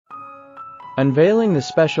Unveiling the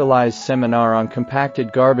specialized seminar on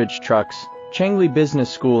compacted garbage trucks, Shaanxi Business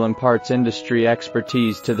School imparts industry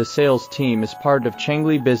expertise to the sales team as part of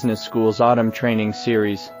Shaanxi Business School's autumn training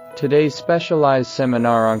series. Today's specialized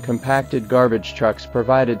seminar on compacted garbage trucks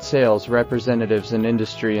provided sales representatives and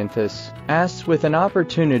industry enthusiasts with an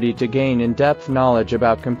opportunity to gain in-depth knowledge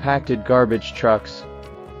about compacted garbage trucks.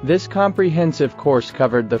 This comprehensive course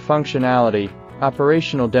covered the functionality,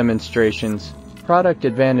 operational demonstrations, product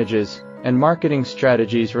advantages, and marketing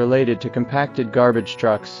strategies related to compacted garbage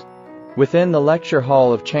trucks. Within the lecture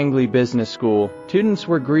hall of Shaanxi Business School, students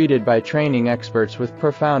were greeted by training experts with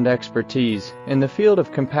profound expertise in the field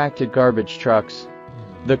of compacted garbage trucks.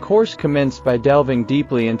 The course commenced by delving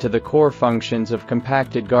deeply into the core functions of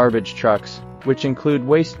compacted garbage trucks, which include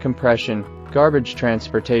waste compression, garbage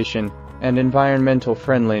transportation, and environmental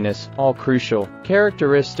friendliness, all crucial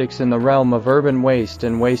characteristics in the realm of urban waste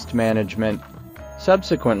and waste management.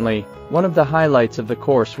 Subsequently, one of the highlights of the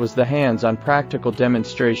course was the hands-on practical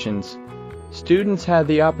demonstrations. Students had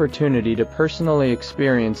the opportunity to personally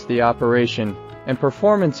experience the operation and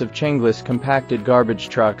performance of Shaanxi's compacted garbage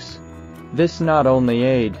trucks. This not only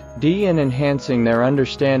aided in enhancing their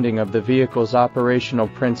understanding of the vehicle's operational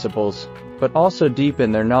principles, but also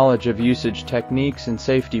deepened their knowledge of usage techniques and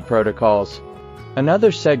safety protocols.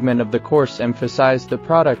 Another segment of the course emphasized the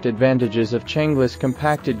product advantages of Shaanxi's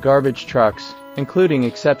compacted garbage trucks, including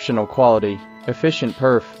exceptional quality, efficient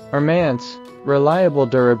performance, reliable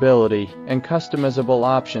durability, and customizable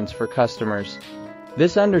options for customers.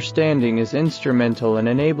 This understanding is instrumental in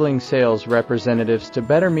enabling sales representatives to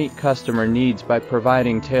better meet customer needs by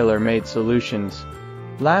providing tailor-made solutions.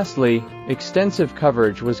 Lastly, extensive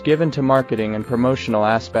coverage was given to marketing and promotional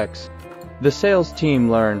aspects. The sales team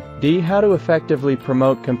learned how to effectively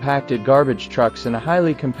promote compacted garbage trucks in a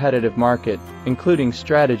highly competitive market, including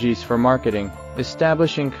strategies for marketing,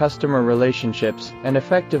 establishing customer relationships, and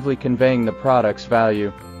effectively conveying the product's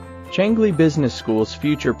value. Shaanxi Business School's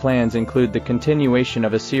future plans include the continuation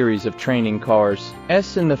of a series of training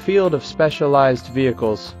courses in the field of specialized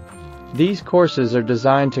vehicles. These courses are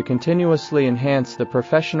designed to continuously enhance the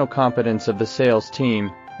professional competence of the sales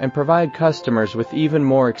team and provide customers with even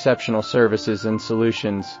more exceptional services and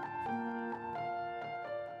solutions.